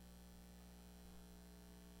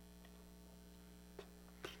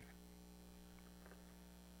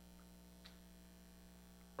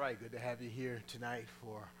Right, good to have you here tonight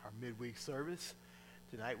for our midweek service.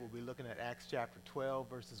 Tonight we'll be looking at Acts chapter 12,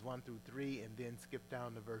 verses 1 through 3, and then skip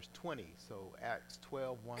down to verse 20. So Acts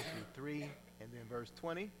 12, 1 through 3, and then verse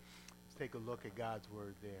 20. Let's take a look at God's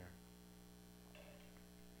word there.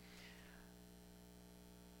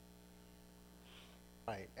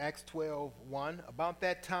 Right, Acts 12, 1. About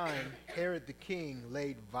that time, Herod the king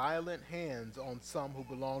laid violent hands on some who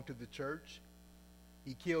belonged to the church.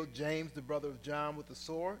 He killed James, the brother of John, with a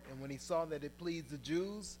sword, and when he saw that it pleased the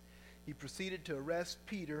Jews, he proceeded to arrest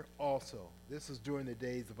Peter also. This was during the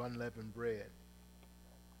days of unleavened bread.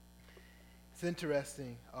 It's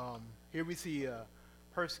interesting. Here we see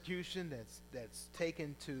persecution that's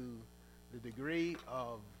taken to the degree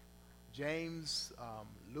of James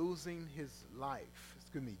losing his life.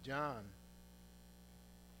 John.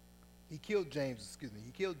 He killed James,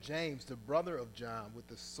 He killed James, the brother of John, with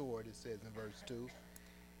the sword, it says in verse 2.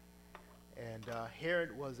 And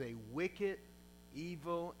Herod was a wicked,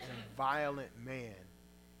 evil, and violent man.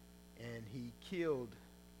 And he killed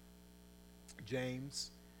James.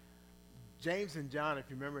 James and John, if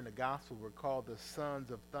you remember in the gospel, were called the sons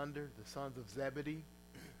of thunder, the sons of Zebedee.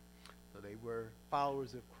 So they were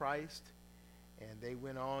followers of Christ. And they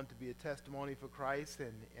went on to be a testimony for Christ.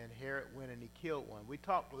 And Herod went and he killed one. We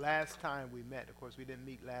talked last time we met. Of course, we didn't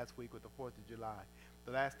meet last week with the 4th of July.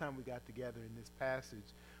 The last time we got together in this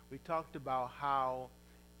passage, we talked about how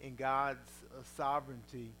in God's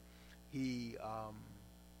sovereignty, he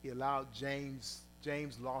allowed James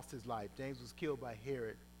lost his life. James was killed by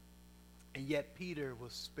Herod. And yet Peter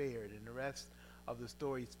was spared. And the rest of the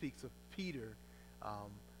story speaks of Peter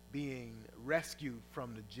being rescued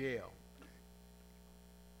from the jail.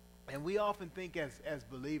 And we often think as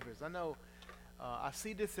believers, I know I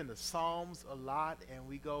see this in the Psalms a lot, and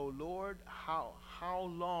we go, Lord, how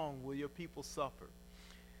long will your people suffer?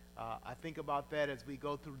 I think about that as we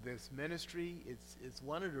go through this ministry. It's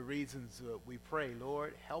one of the reasons we pray,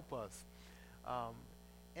 Lord, help us.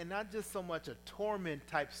 And not just so much a torment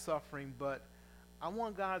type suffering, but I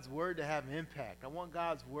want God's word to have an impact. I want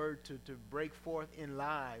God's word to break forth in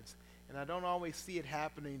lives. And I don't always see it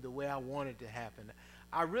happening the way I want it to happen.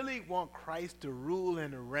 I really want Christ to rule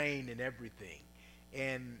and reign in everything.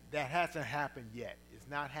 And that hasn't happened yet. It's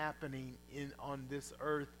not happening on this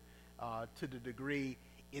earth to the degree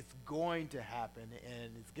it's going to happen,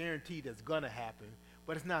 and it's guaranteed it's going to happen,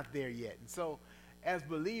 but it's not there yet. And so as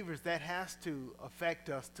believers, that has to affect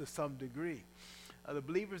us to some degree. The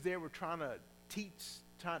believers there were trying to teach,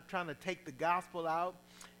 trying to take the gospel out.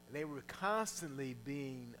 They were constantly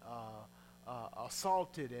being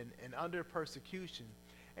assaulted and under persecution.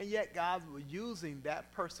 And yet God was using that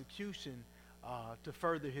persecution to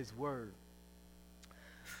further his word.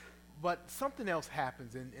 But something else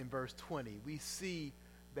happens in verse 20. We see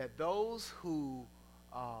that those who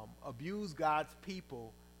abuse God's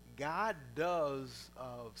people, God does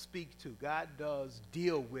speak to. God does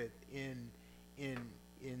deal with in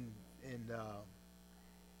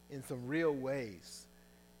some real ways.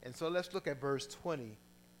 And so let's look at verse 20. It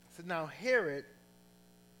says, now Herod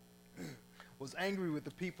was angry with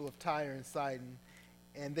the people of Tyre and Sidon,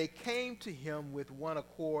 and they came to him with one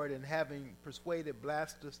accord, and having persuaded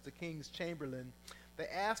Blastus, the king's chamberlain, they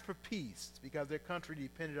asked for peace because their country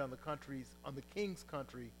depended on the king's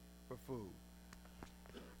country for food.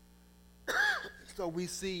 So we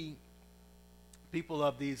see people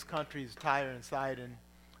of these countries, Tyre and Sidon,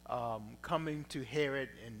 coming to Herod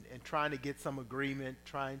and trying to get some agreement,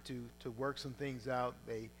 trying to work some things out.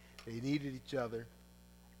 They needed each other.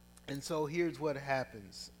 And so here's what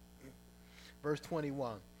happens. Verse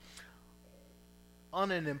 21.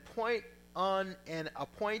 On an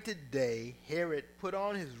appointed day, Herod put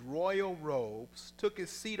on his royal robes, took his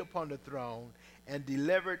seat upon the throne, and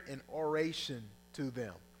delivered an oration to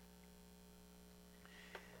them.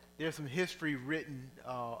 There's some history written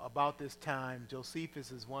about this time.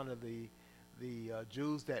 Josephus is one of the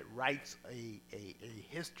Jews that writes a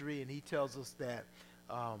history, and he tells us that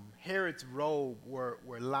Herod's robe were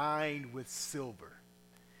lined with silver.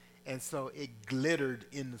 And so it glittered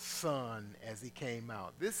in the sun as he came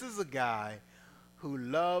out. This is a guy who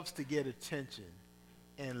loves to get attention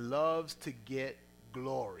and loves to get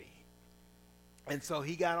glory. And so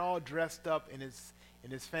he got all dressed up in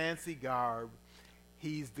his fancy garb.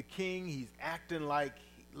 He's the king. He's acting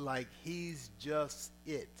like he's just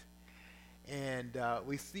it. And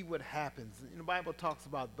we see what happens. The Bible talks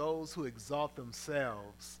about those who exalt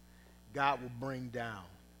themselves, God will bring down.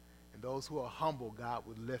 And those who are humble, God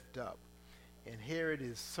would lift up. And Herod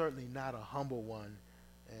is certainly not a humble one.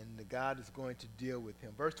 And God is going to deal with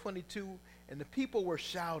him. Verse 22, and the people were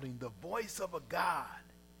shouting, the voice of a God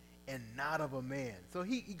and not of a man. So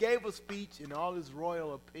he gave a speech in all his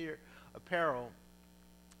royal apparel,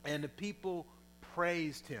 and the people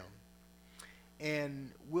praised him.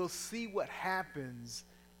 And we'll see what happens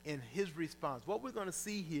in his response. What we're going to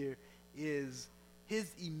see here is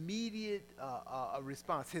his immediate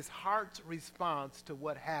response, his heart's response to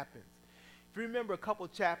what happens. If you remember a couple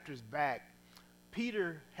chapters back,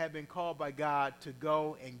 Peter had been called by God to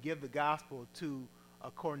go and give the gospel to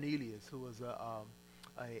Cornelius, who was a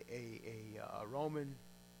Roman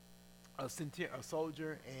a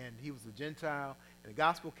soldier, and he was a Gentile. And the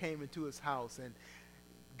gospel came into his house, and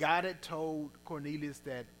God had told Cornelius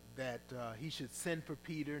that he should send for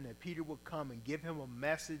Peter, and that Peter would come and give him a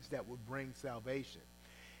message that would bring salvation.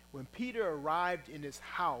 When Peter arrived in his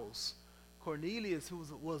house, Cornelius, who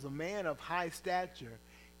was a man of high stature,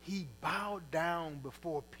 he bowed down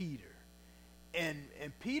before Peter. And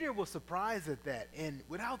Peter was surprised at that. And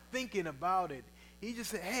without thinking about it, he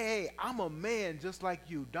just said, hey, I'm a man just like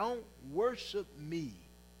you. Don't worship me.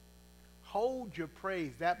 Hold your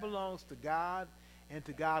praise. That belongs to God and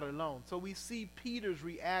to God alone. So we see Peter's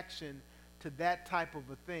reaction to that type of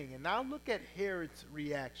a thing. And now look at Herod's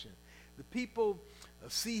reaction. The people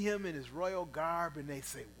see him in his royal garb, and they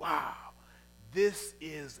say, wow, this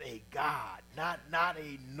is a God, not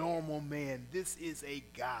a normal man. This is a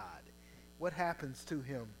God. What happens to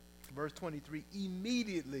him? Verse 23,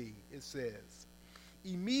 immediately, it says,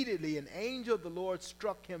 immediately an angel of the Lord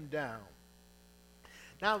struck him down.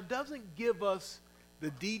 Now, it doesn't give us the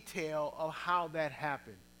detail of how that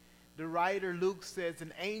happened. The writer Luke says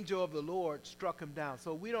an angel of the Lord struck him down.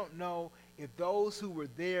 So we don't know if those who were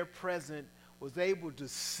there present was able to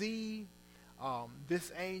see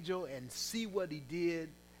this angel and see what he did,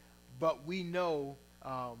 but we know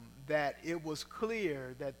that it was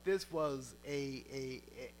clear that this was a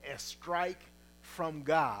strike from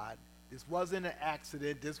God. This wasn't an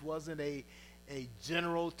accident. This wasn't a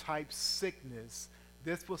general type sickness.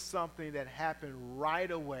 This was something that happened right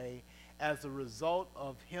away as a result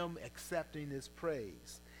of him accepting his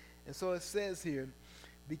praise. And so it says here,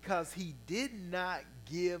 because he did not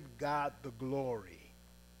give God the glory.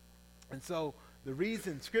 And so the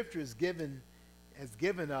reason Scripture has given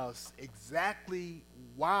us exactly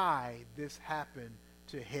why this happened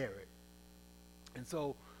to Herod. And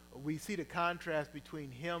so we see the contrast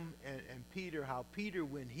between him and Peter, how Peter,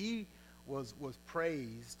 when he was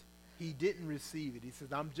praised, he didn't receive it. He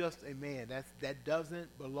says, I'm just a man. That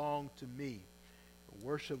doesn't belong to me.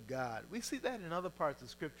 Worship God. We see that in other parts of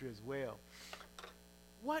Scripture as well.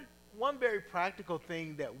 One very practical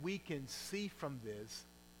thing that we can see from this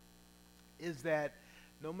is that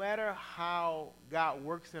no matter how God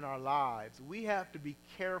works in our lives, we have to be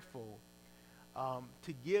careful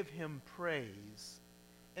to give him praise.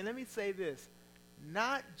 And let me say this,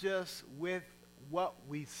 not just with what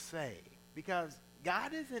we say, because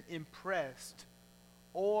God isn't impressed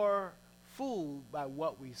or fooled by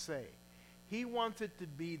what we say. He wants it to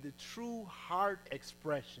be the true heart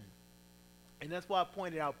expression. And that's why I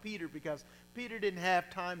pointed out Peter, because Peter didn't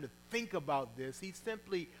have time to think about this. He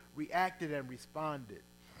simply reacted and responded.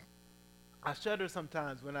 I shudder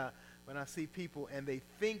sometimes when I see people and they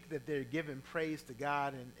think that they're giving praise to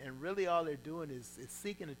God, and really all they're doing is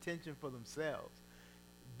seeking attention for themselves.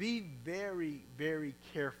 Be very, very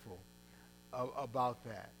careful about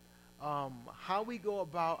that. How we go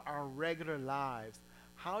about our regular lives,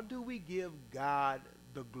 how do we give God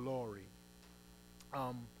the glory?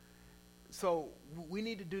 So we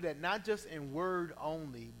need to do that not just in word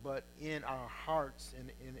only, but in our hearts and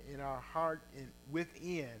in our heart and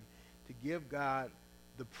within, to give God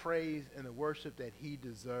the praise and the worship that he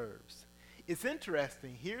deserves. It's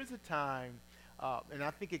interesting. Here's a time, and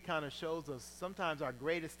I think it kind of shows us sometimes our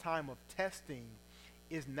greatest time of testing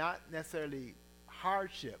is not necessarily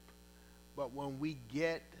hardship, but when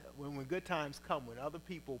good times come, when other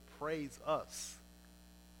people praise us,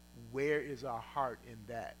 where is our heart in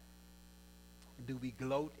that? Do we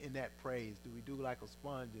gloat in that praise? Do we do like a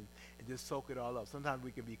sponge and just soak it all up? Sometimes we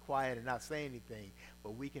can be quiet and not say anything,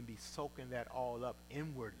 but we can be soaking that all up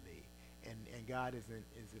inwardly, and God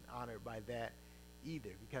isn't honored by that either,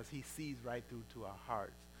 because he sees right through to our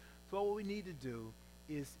hearts. So what we need to do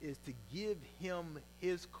is to give him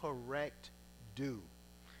his correct due.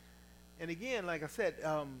 And again, like I said,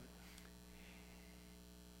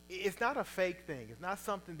 it's not a fake thing. It's not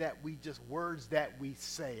something that we just words that we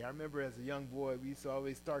say. I remember as a young boy, we used to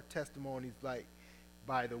always start testimonies like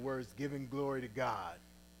by the words giving glory to God.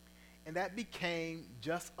 And that became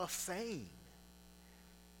just a saying.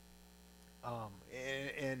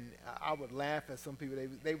 And I would laugh at some people.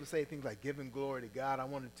 They would say things like giving glory to God. I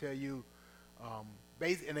want to tell you,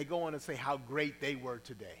 and they go on to say how great they were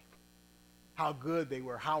today. how good they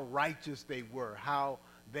were, how righteous they were, how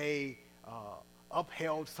they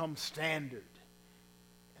upheld some standard.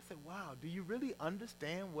 I said, wow, do you really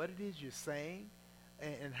understand what it is you're saying,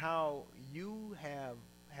 and how you have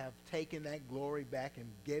taken that glory back and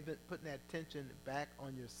putting that attention back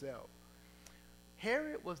on yourself?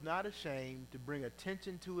 Herod was not ashamed to bring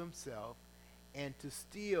attention to himself and to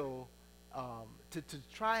steal, to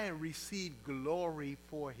try and receive glory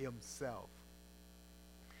for himself.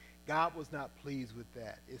 God was not pleased with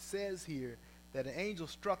that. It says here that an angel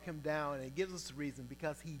struck him down, and it gives us the reason,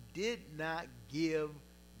 because he did not give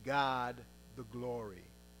God the glory.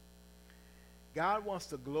 God wants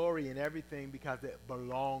the glory in everything because it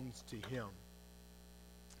belongs to him.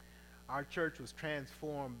 Our church was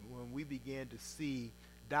transformed when we began to see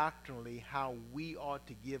doctrinally how we ought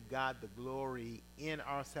to give God the glory in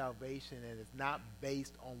our salvation, and it's not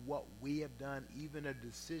based on what we have done, even a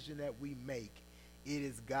decision that we make. It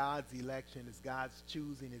is God's election, it's God's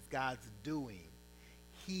choosing, it's God's doing.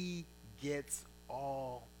 He gets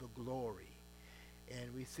all the glory.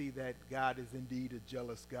 And we see that God is indeed a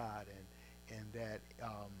jealous God, and that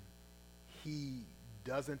he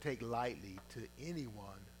doesn't take lightly to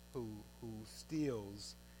anyone who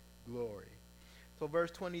steals glory. So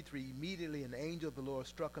verse 23, immediately an angel of the Lord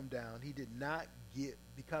struck him down.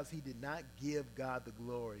 Because he did not give God the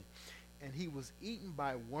glory. And he was eaten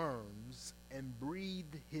by worms and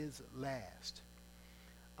breathed his last.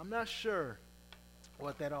 I'm not sure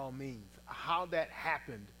what that all means, how that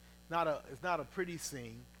happened. It's not a pretty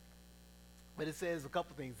scene, but it says a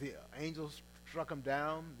couple things. The angel struck him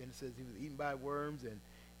down, then it says he was eaten by worms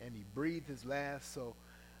and he breathed his last.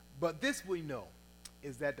 But this we know,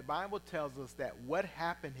 is that the Bible tells us that what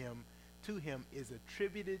happened to him is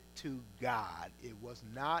attributed to God. It was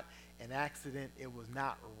not an accident. It was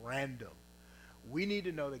not random. We need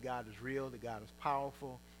to know that God is real, that God is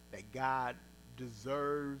powerful, that God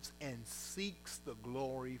deserves and seeks the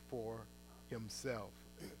glory for himself.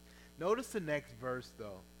 Notice the next verse,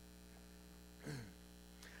 though.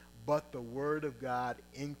 But the word of God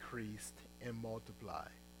increased and multiplied.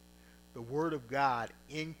 The word of God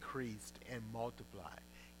increased and multiplied.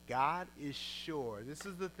 God is sure. This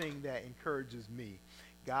is the thing that encourages me.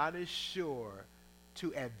 God is sure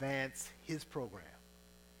to advance his program.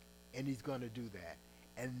 And he's going to do that.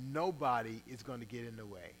 And nobody is going to get in the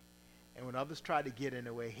way. And when others try to get in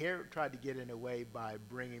the way, Herod tried to get in the way by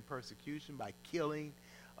bringing persecution, by killing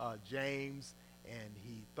James. And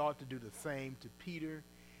he thought to do the same to Peter.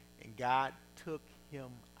 And God took him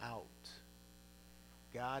out.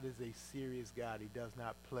 God is a serious God. He does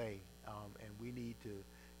not play. And we need to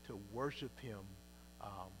worship him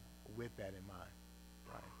with that in mind.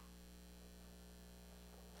 Right.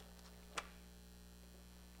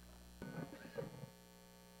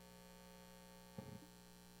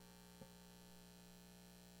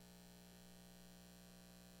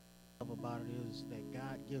 About it is that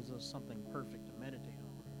God gives us something perfect to meditate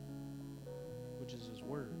on, which is his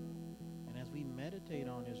word. And as we meditate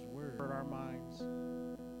on his word, our minds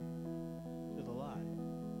to the lie.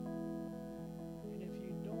 And if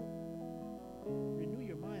you don't renew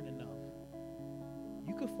your mind enough,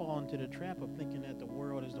 you could fall into the trap of thinking that the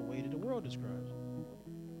world is the way that the world describes it.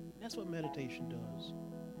 And that's what meditation does.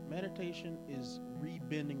 Meditation is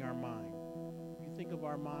rebending our mind. You think of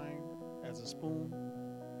our mind as a spoon.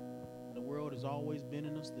 The world has always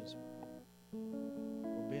bending us this way,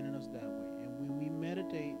 or bending us that way. And when we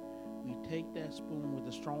meditate, we take that spoon with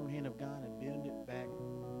the strong hand of God and bend it back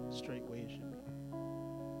straight way it should be.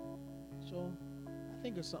 So I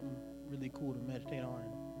think it's something really cool to meditate on.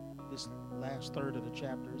 In this last third of the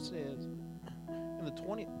chapter, it says, in the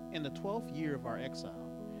 12th year of our exile,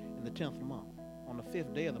 in the 10th month, on the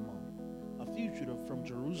 5th day of the month, a fugitive from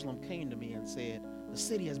Jerusalem came to me and said, "The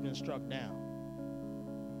city has been struck down."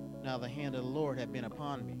 Now the hand of the Lord had been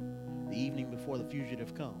upon me the evening before the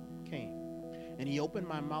fugitive came. And he opened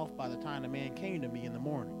my mouth by the time the man came to me in the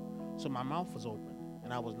morning. So my mouth was open,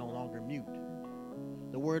 and I was no longer mute.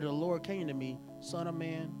 The word of the Lord came to me, "Son of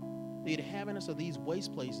man, the inhabitants of these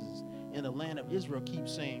waste places in the land of Israel keep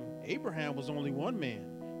saying, Abraham was only one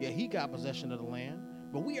man, yet he got possession of the land.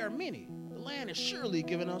 But we are many. The land is surely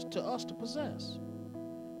given to us to possess.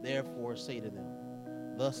 Therefore say to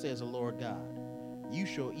them, Thus says the Lord God, you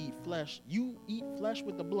eat flesh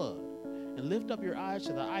with the blood, and lift up your eyes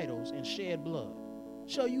to the idols and shed blood.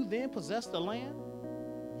 Shall you then possess the land?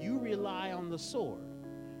 You rely on the sword.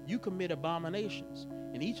 You commit abominations,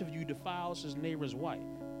 and each of you defiles his neighbor's wife.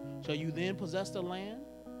 Shall you then possess the land?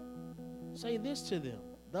 Say this to them,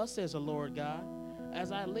 Thus says the Lord God,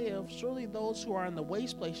 As I live, surely those who are in the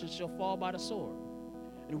waste places shall fall by the sword,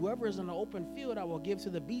 And whoever is in the open field I will give to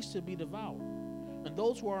the beasts to be devoured. And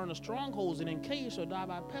those who are in the strongholds and in caves shall die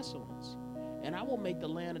by pestilence. And I will make the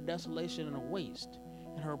land a desolation and a waste,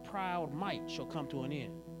 and her proud might shall come to an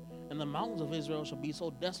end. And the mountains of Israel shall be so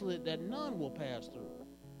desolate that none will pass through.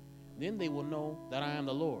 Then they will know that I am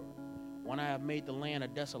the Lord, when I have made the land a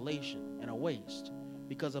desolation and a waste,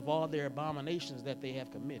 because of all their abominations that they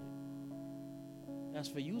have committed. As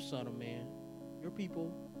for you, son of man, your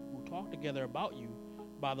people who talk together about you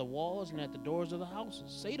by the walls and at the doors of the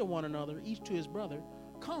houses, say to one another, each to his brother,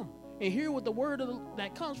 come and hear what the word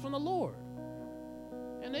that comes from the Lord.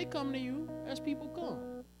 And they come to you as people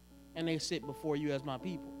come, and they sit before you as my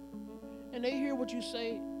people. And they hear what you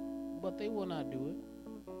say, but they will not do it.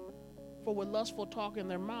 For with lustful talk in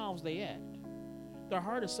their mouths they act. Their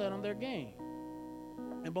heart is set on their gain.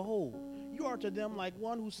 And behold, you are to them like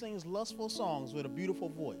one who sings lustful songs with a beautiful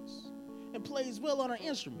voice, and plays well on an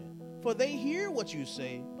instrument. For they hear what you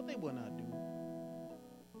say, but they will not do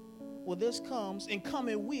it. When this comes, and come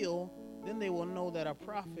it will, then they will know that a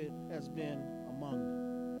prophet has been among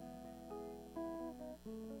them.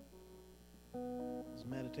 I was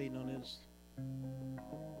meditating on this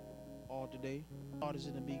all today. Thought is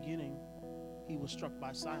in the beginning, he was struck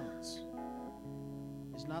by silence.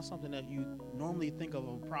 It's not something that you normally think of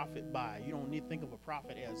a prophet by. You don't need to think of a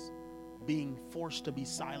prophet as being forced to be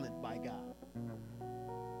silent by God.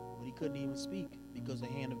 But he couldn't even speak because the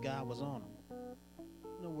hand of God was on him.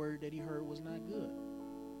 The word that he heard was not good.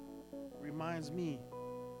 It reminds me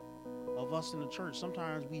of us in the church.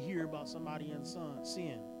 Sometimes we hear about somebody in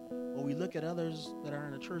sin, or we look at others that are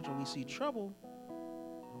in the church and we see trouble,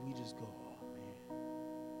 and we just go, oh man.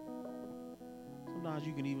 Sometimes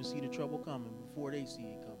you can even see the trouble coming before they see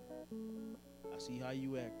it coming. I see how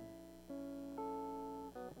you acting.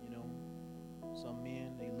 You know, some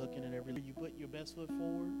men, they looking at everything. You put your best foot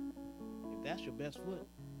forward. If that's your best foot,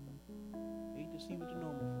 they hate to see what the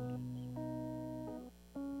normal foot is.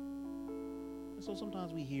 And so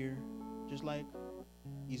sometimes we hear, just like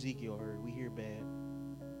Ezekiel heard, we hear bad.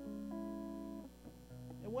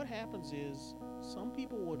 And what happens is some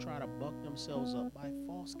people will try to buck themselves up by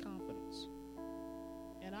false confidence.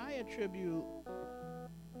 And I attribute,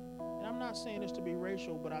 and I'm not saying this to be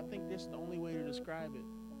racial, but I think this is the only way to describe it.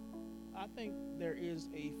 I think there is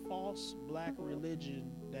a false black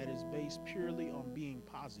religion that is based purely on being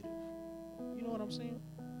positive. You know what I'm saying?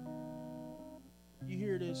 You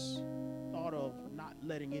hear this thought of not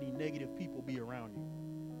letting any negative people be around you.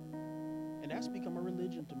 And that's become a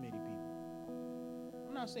religion to many people.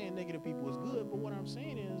 I'm not saying negative people is good, but what I'm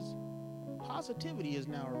saying is positivity is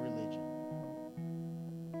now a religion.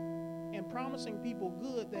 And promising people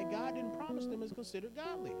good that God didn't promise them is considered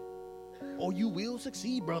godly. Oh, you will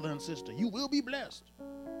succeed, brother and sister. You will be blessed.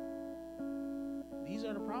 These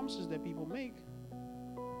are the promises that people make.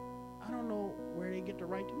 I don't know where they get the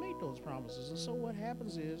right to make those promises. And so what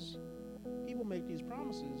happens is people make these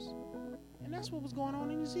promises, and that's what was going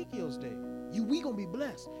on in Ezekiel's day. We gonna be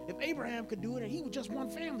blessed. If Abraham could do it and he was just one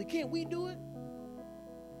family, can't we do it?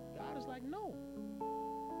 God is like, no.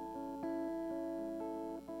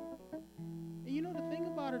 And you know, the thing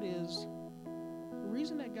about it is, the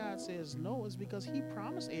reason that God says no is because he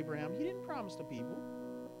promised Abraham. He didn't promise the people.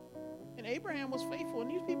 And Abraham was faithful, and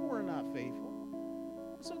these people were not faithful.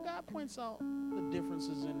 And so God points out the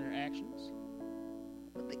differences in their actions.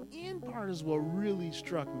 But the end part is what really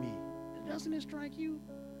struck me. Doesn't it strike you?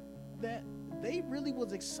 That they really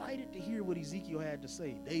was excited to hear what Ezekiel had to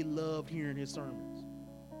say. They loved hearing his sermons.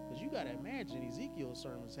 Because you got to imagine Ezekiel's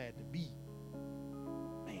sermons had to be,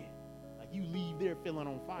 man, like you leave there feeling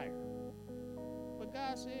on fire. But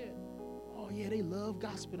God said, oh yeah, they love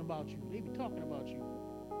gossiping about you. They be talking about you.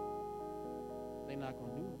 They're not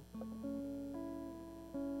going to do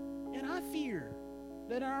it. And I fear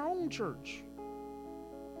that in our own church,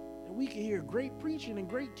 that we can hear great preaching and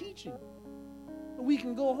great teaching, but we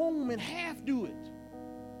can go home and half do it.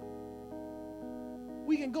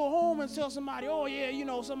 We can go home and tell somebody, oh yeah, you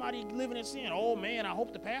know, somebody living in sin. Oh man, I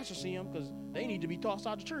hope the pastor see them because they need to be tossed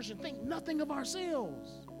out of church, and think nothing of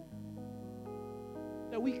ourselves.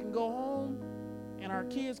 That we can go home and our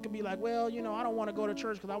kids can be like, well, you know, I don't want to go to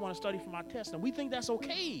church because I want to study for my test. And we think that's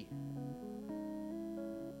okay.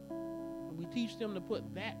 And we teach them to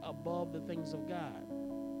put that above the things of God.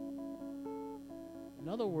 In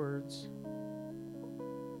other words,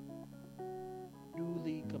 do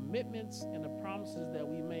the commitments and the promises that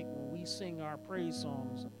we make when we sing our praise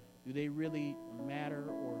songs, do they really matter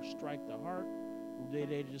or strike the heart? Or do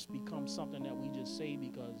they just become something that we just say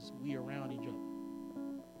because we are around each other?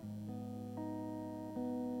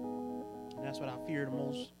 And that's what I fear the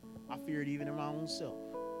most. I fear it even in my own self,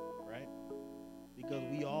 right? because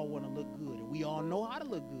we all want to look good, and we all know how to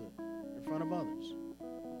look good in front of others.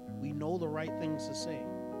 We know the right things to say,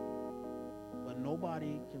 but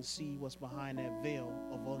nobody can see what's behind that veil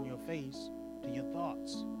of on your face to your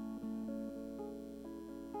thoughts.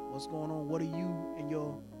 What's going on? What do you and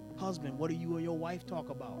your husband, what do you and your wife talk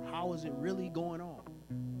about? How is it really going on?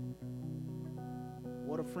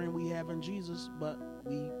 What a friend we have in Jesus, but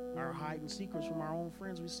we are hiding secrets from our own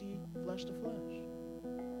friends we see flesh to flesh.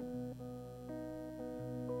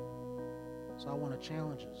 So I want to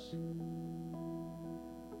challenge us,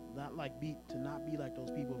 to not be like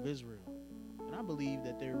those people of Israel. And I believe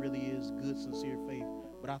that there really is good, sincere faith,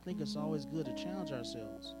 but I think it's always good to challenge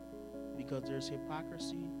ourselves, because there's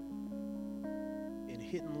hypocrisy and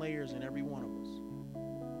hidden layers in every one of us.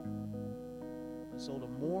 And so the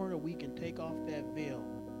more that we can take off that veil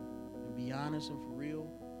and be honest and for real,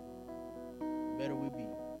 the better we'll be.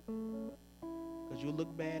 Because you'll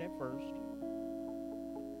look bad at first,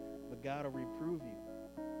 but God will reprove you.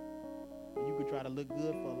 And you could try to look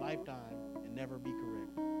good for a lifetime and never be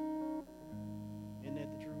correct. Isn't that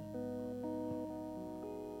the truth?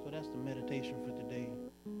 So that's the meditation for today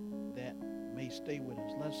that may stay with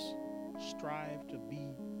us. Let's strive to be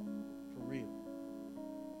for real.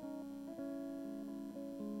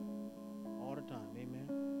 All the time, amen?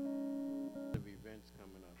 Of events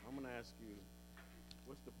coming up. I'm going to ask you,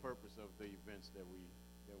 what's the purpose of the events that we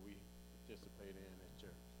participate in at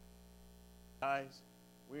church? Guys,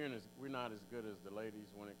 we're not as good as the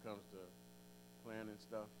ladies when it comes to planning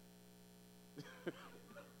stuff.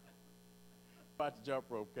 Watch Jump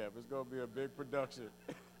Rope Camp. It's going to be a big production.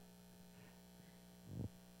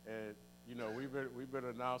 And you know, we've been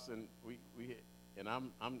announcing and I'm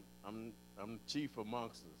chief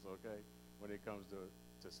amongst us, okay, when it comes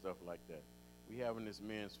to stuff like that. We having this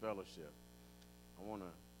men's fellowship.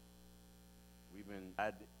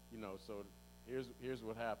 So here's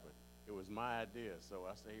what happened. It was my idea, so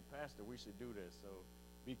I say, hey, Pastor, we should do this. So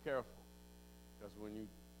be careful, because when you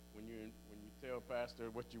tell Pastor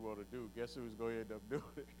what you want to do, guess who's going to end up doing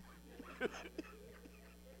it?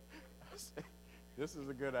 I say, this is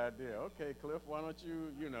a good idea. Okay, Cliff, why don't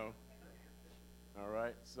you All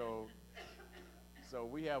right. So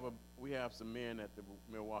we have some men at the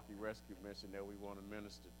Milwaukee Rescue Mission that we want to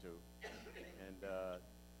minister to, and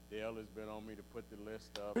Dale has been on me to put the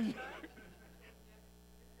list up.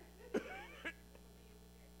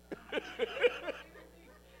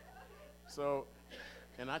 So,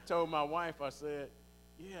 and I told my wife, I said,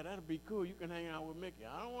 yeah, that'll be cool. You can hang out with Mickey.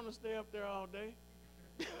 I don't want to stay up there all day.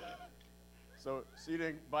 So she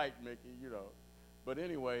didn't bite Mickey, But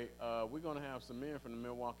anyway, we're going to have some men from the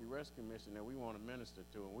Milwaukee Rescue Mission that we want to minister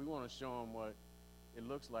to, and we want to show them what it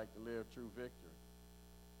looks like to live true victory.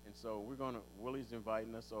 And so Willie's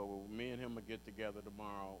inviting us over. Me and him will get together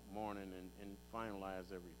tomorrow morning and finalize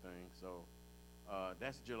everything. So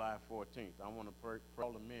that's July 14th. I want to pray for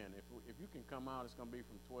all the men. If you can come out, it's going to be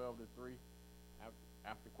from 12 to 3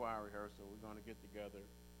 after choir rehearsal. We're going to get together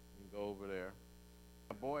and go over there.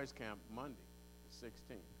 Boys camp Monday, the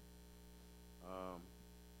 16th.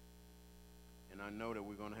 And I know that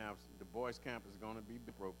we're going to have, the boys camp is going to be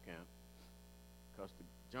big rope camp, because the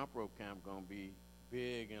jump rope camp is going to be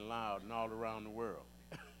big and loud and all around the world.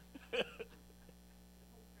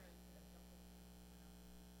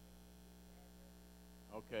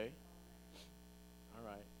 Okay. All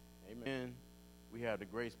right. Amen. And we have the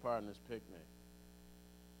Grace Partners Picnic.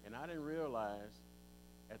 And I didn't realize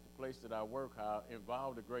at the place that I work how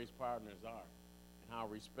involved the Grace Partners are, and how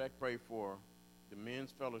pray for the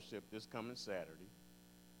men's fellowship this coming Saturday.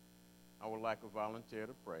 I would like a volunteer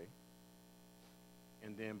to pray.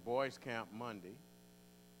 And then boys camp Monday.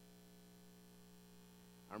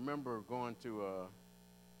 I remember going to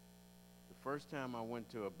the first time I went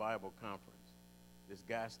to a Bible conference, this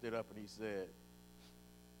guy stood up and he said,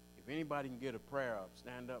 if anybody can get a prayer up,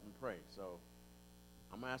 stand up and pray. So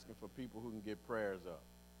I'm asking for people who can get prayers up,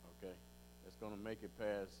 okay? That's going to make it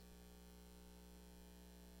past.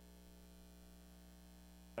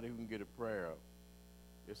 Who can get a prayer up.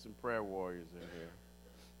 There's some prayer warriors in here.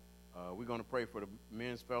 We're going to pray for the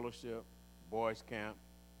men's fellowship, boys camp,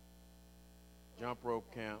 jump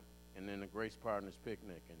rope camp, and then the Grace Partners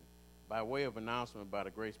Picnic. And by way of announcement about the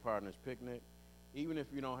Grace Partners Picnic, even if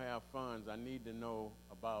you don't have funds, I need to know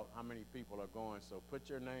about how many people are going. So put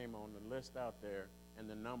your name on the list out there and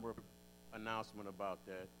the number of announcement about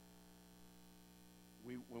that.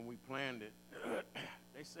 When we planned it,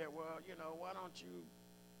 they said, well, why don't you,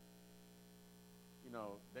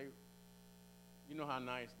 you know how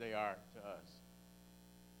nice they are to us.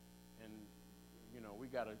 And, we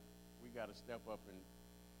gotta step up and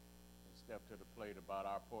step to the plate about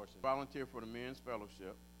our portion. Volunteer for the men's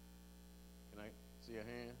fellowship. Can I see a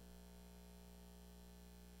hand?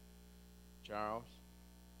 Charles.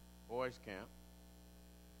 Boys camp.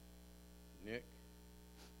 Nick.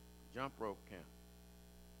 Jump rope camp.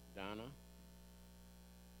 Donna.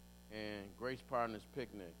 And Grace Partners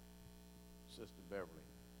Picnic. Sister Beverly.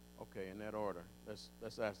 Okay, in that order.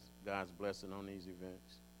 Let's ask God's blessing on these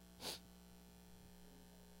events.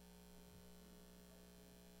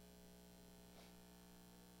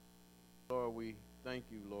 Lord, we thank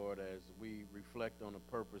you, Lord, as we reflect on the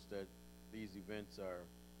purpose that these events are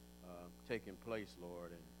taking place,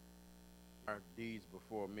 Lord, and our deeds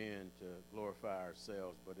before men to glorify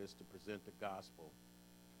ourselves, but it's to present the gospel,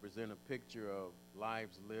 to present a picture of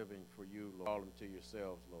lives living for you, Lord, call them to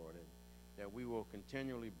yourselves, Lord, and that we will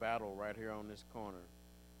continually battle right here on this corner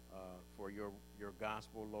for your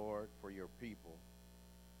gospel, Lord, for your people.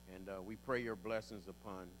 And we pray your blessings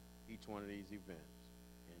upon each one of these events.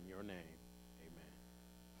 In your name, amen.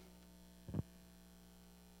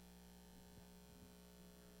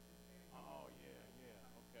 Oh, yeah,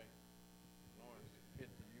 okay. Lawrence, hit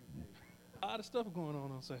the you. A lot of stuff going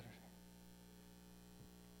on Saturday.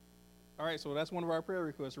 All right, so that's one of our prayer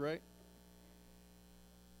requests, right?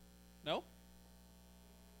 No?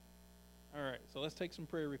 All right, so let's take some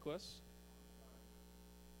prayer requests.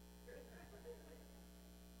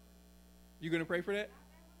 You going to pray for that?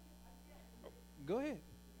 Oh, go ahead.